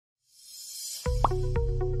A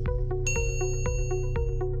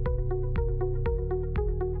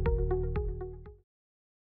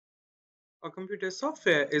computer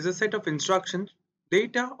software is a set of instructions,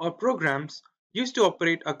 data, or programs used to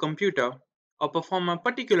operate a computer or perform a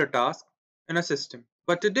particular task in a system.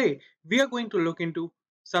 But today, we are going to look into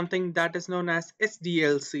something that is known as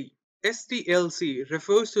SDLC. SDLC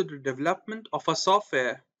refers to the development of a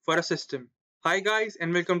software for a system. Hi guys,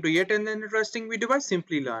 and welcome to yet another interesting video by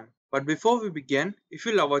Simplilearn. But before we begin, if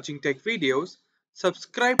you love watching tech videos,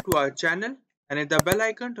 subscribe to our channel and hit the bell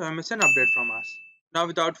icon to never miss an update from us. Now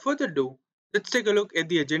without further ado, let's take a look at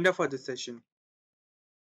the agenda for this session.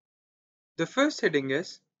 The first heading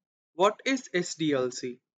is, what is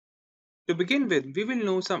SDLC? To begin with, we will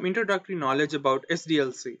know some introductory knowledge about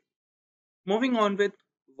SDLC. Moving on with,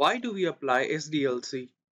 why do we apply SDLC?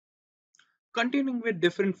 Continuing with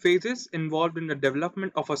different phases involved in the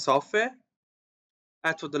development of a software.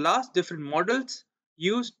 As for the last, different models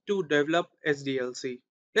used to develop SDLC.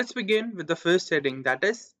 Let's begin with the first heading, that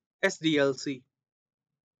is SDLC.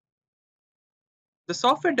 The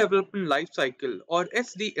Software Development Lifecycle, or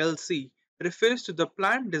SDLC, refers to the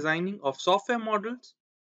planned designing of software models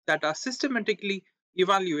that are systematically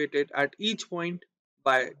evaluated at each point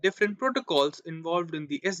by different protocols involved in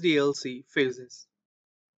the SDLC phases.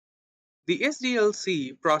 The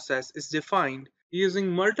SDLC process is defined using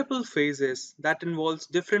multiple phases that involves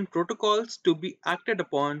different protocols to be acted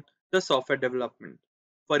upon the software development.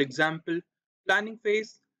 For example, planning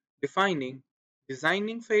phase, defining,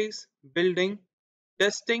 designing phase, building,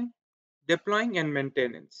 testing, deploying, and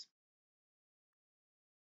maintenance.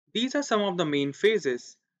 These are some of the main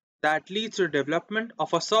phases that lead to the development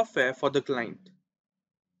of a software for the client.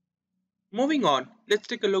 Moving on, let's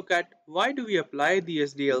take a look at why do we apply the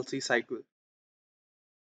SDLC cycle.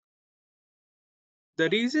 The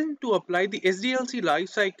reason to apply the SDLC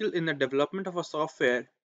lifecycle in the development of a software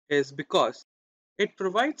is because it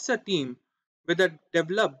provides a team with a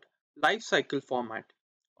developed lifecycle format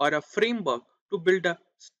or a framework to build a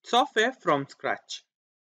software from scratch.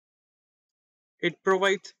 It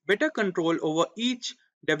provides better control over each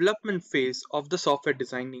development phase of the software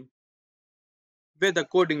designing. Where the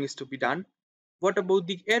coding is to be done, what about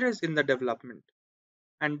the errors in the development,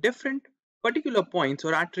 and different particular points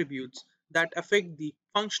or attributes that affect the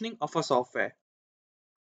functioning of a software.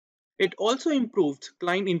 It also improves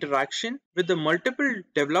client interaction with the multiple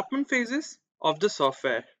development phases of the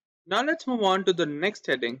software. Now let's move on to the next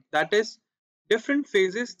heading, that is different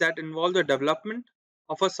phases that involve the development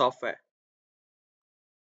of a software.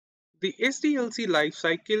 The SDLC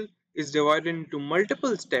lifecycle is divided into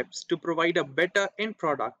multiple steps to provide a better end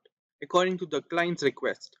product according to the client's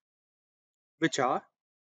request, which are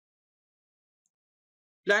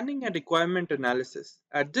planning and requirement analysis.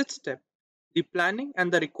 At this step, the planning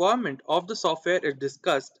and the requirement of the software is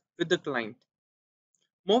discussed with the client.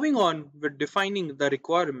 Moving on with defining the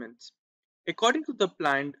requirements. According to the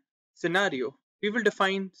planned scenario, we will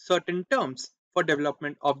define certain terms for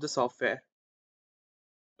development of the software.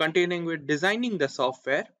 Continuing with designing the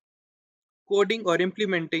software, coding or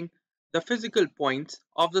implementing the physical points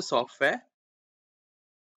of the software.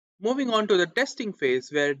 Moving on to the testing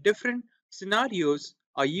phase, where different scenarios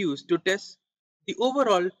are used to test the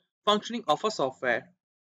overall functioning of a software.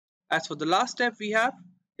 As for the last step, we have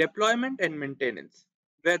deployment and maintenance,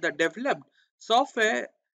 where the developed software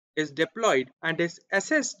is deployed and is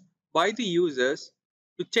assessed by the users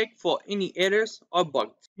to check for any errors or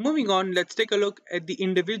bugs. Moving on, let's take a look at the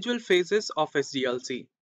individual phases of SDLC.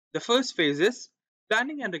 The first phase is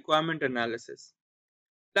planning and requirement analysis.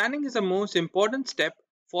 Planning is the most important step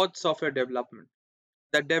for software development.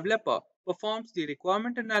 The developer performs the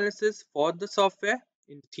requirement analysis for the software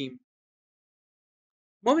in the team.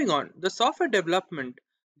 Moving on, the software development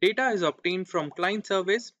data is obtained from client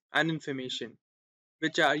surveys and information,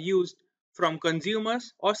 which are used from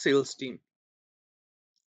consumers or sales team.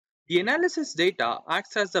 The analysis data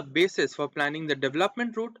acts as the basis for planning the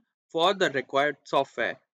development route for the required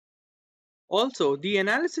software. Also, the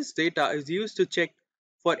analysis data is used to check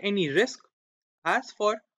for any risk as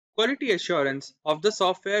for quality assurance of the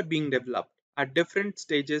software being developed at different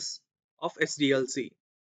stages of SDLC.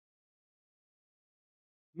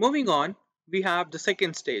 Moving on, we have the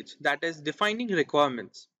second stage, that is defining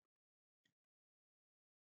requirements.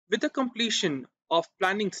 With the completion of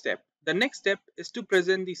planning step, the next step is to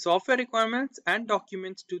present the software requirements and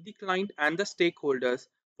documents to the client and the stakeholders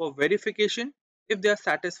for verification if they are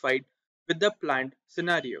satisfied with the planned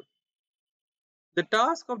scenario. The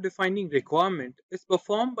task of defining requirement is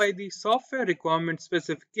performed by the Software Requirement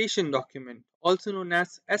Specification document, also known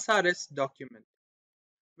as SRS document,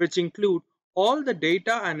 which include all the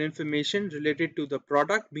data and information related to the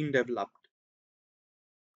product being developed.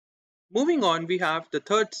 Moving on, we have the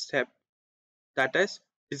third step, that is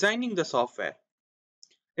designing the software.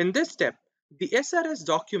 In this step, the SRS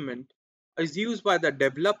document is used by the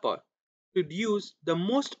developer to use the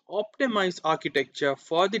most optimized architecture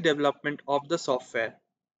for the development of the software.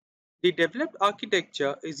 The developed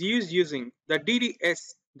architecture is used using the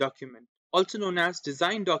DDS document, also known as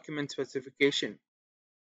Design Document Specification,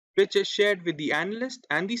 which is shared with the analyst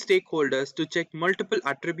and the stakeholders to check multiple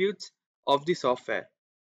attributes of the software.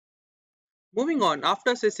 Moving on,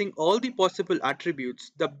 after assessing all the possible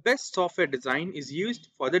attributes, the best software design is used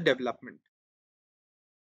for the development.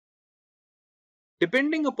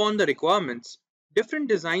 Depending upon the requirements, different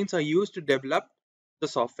designs are used to develop the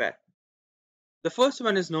software. The first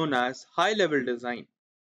one is known as high-level design,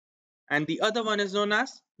 and the other one is known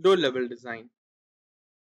as low-level design.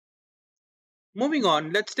 Moving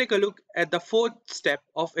on, let's take a look at the fourth step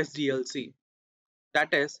of SDLC,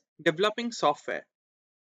 that is developing software.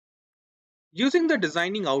 Using the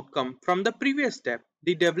designing outcome from the previous step,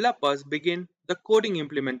 the developers begin the coding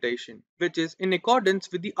implementation, which is in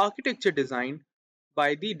accordance with the architecture designed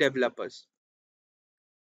by the developers.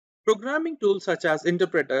 Programming tools such as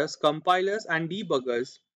interpreters, compilers, and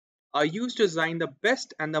debuggers are used to design the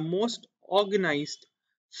best and the most organized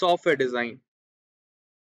software design.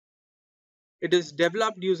 It is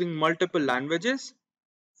developed using multiple languages,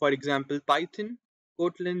 for example Python,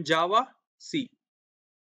 Kotlin, Java, C.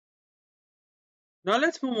 Now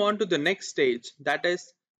let's move on to the next stage, that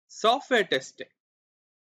is software testing.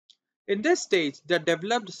 In this stage, the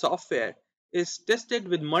developed software is tested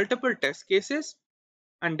with multiple test cases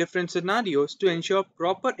and different scenarios to ensure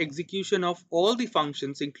proper execution of all the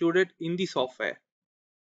functions included in the software.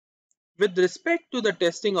 With respect to the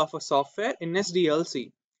testing of a software in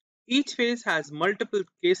SDLC, each phase has multiple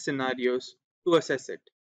case scenarios to assess it.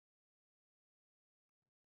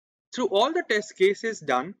 Through all the test cases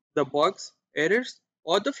done, the bugs, errors,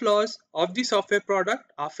 or the flaws of the software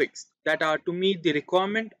product are fixed that are to meet the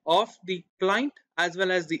requirement of the client as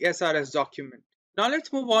well as the SRS document. Now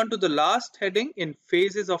let's move on to the last heading in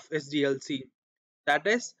Phases of SDLC, that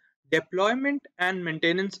is deployment and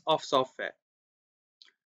maintenance of software.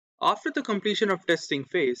 After the completion of testing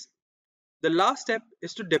phase, the last step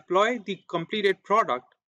is to deploy the completed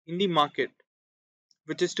product in the market,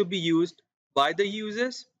 which is to be used by the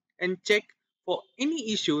users and check for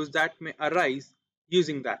any issues that may arise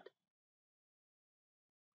using that.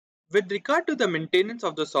 With regard to the maintenance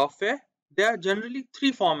of the software, there are generally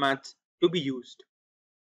three formats to be used.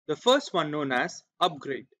 The first one known as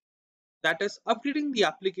upgrade, that is upgrading the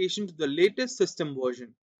application to the latest system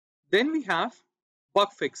version. Then we have bug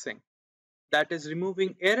fixing, that is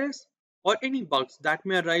removing errors or any bugs that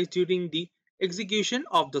may arise during the execution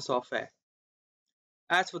of the software.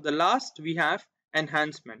 As for the last, we have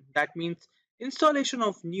enhancement, that means installation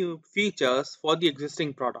of new features for the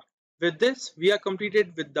existing product. With this, we are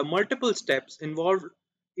completed with the multiple steps involved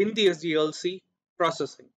in the SDLC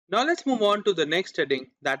processing. Now let's move on to the next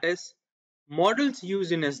heading, that is models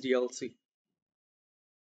used in SDLC.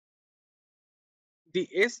 The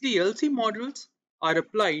SDLC models are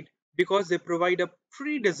applied because they provide a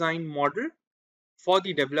pre-designed model for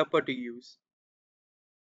the developer to use.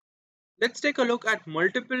 Let's take a look at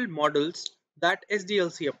multiple models that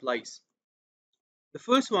SDLC applies. The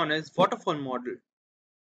first one is waterfall model,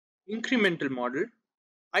 incremental model,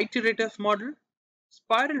 iterative model,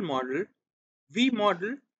 spiral model, V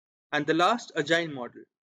model, and the last agile model.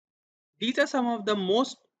 These are some of the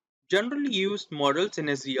most generally used models in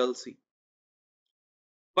SDLC.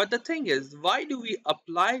 But the thing is, why do we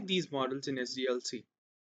apply these models in SDLC?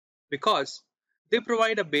 Because they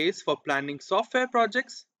provide a base for planning software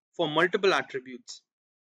projects for multiple attributes.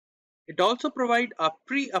 It also provides a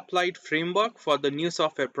pre-applied framework for the new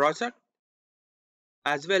software project.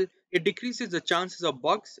 As well, it decreases the chances of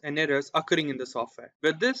bugs and errors occurring in the software.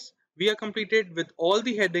 With this, we are completed with all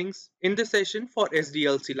the headings in the session for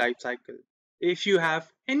SDLC lifecycle. If you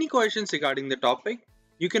have any questions regarding the topic,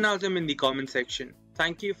 you can ask them in the comment section.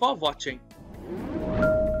 Thank you for watching.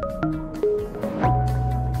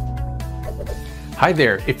 Hi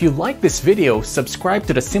there, if you like this video, subscribe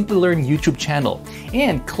to the Simplilearn YouTube channel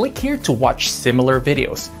and click here to watch similar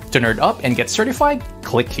videos. To nerd up and get certified,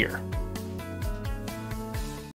 click here.